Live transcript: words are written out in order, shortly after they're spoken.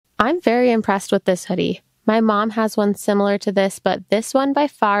I'm very impressed with this hoodie. My mom has one similar to this, but this one by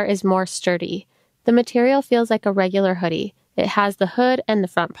far is more sturdy. The material feels like a regular hoodie. It has the hood and the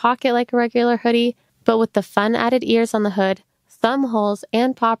front pocket like a regular hoodie, but with the fun added ears on the hood, thumb holes,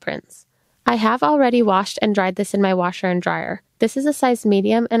 and paw prints. I have already washed and dried this in my washer and dryer. This is a size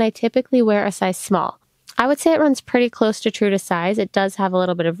medium, and I typically wear a size small. I would say it runs pretty close to true to size. It does have a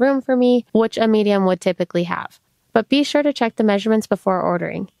little bit of room for me, which a medium would typically have. But be sure to check the measurements before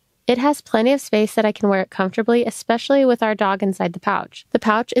ordering. It has plenty of space that I can wear it comfortably, especially with our dog inside the pouch. The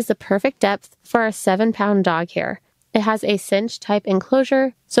pouch is the perfect depth for a 7-pound dog here. It has a cinch type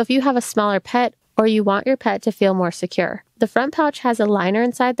enclosure, so if you have a smaller pet or you want your pet to feel more secure. The front pouch has a liner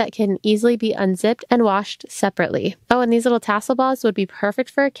inside that can easily be unzipped and washed separately. Oh, and these little tassel balls would be perfect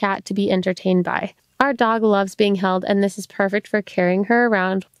for a cat to be entertained by. Our dog loves being held, and this is perfect for carrying her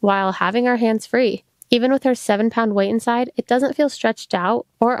around while having our hands free. Even with her 7-pound weight inside, it doesn't feel stretched out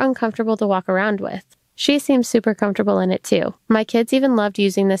or uncomfortable to walk around with. She seems super comfortable in it too. My kids even loved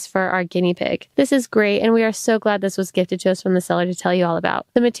using this for our guinea pig. This is great, and we are so glad this was gifted to us from the seller to tell you all about.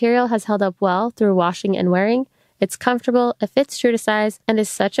 The material has held up well through washing and wearing. It's comfortable, it fits true to size, and is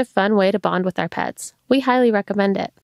such a fun way to bond with our pets. We highly recommend it.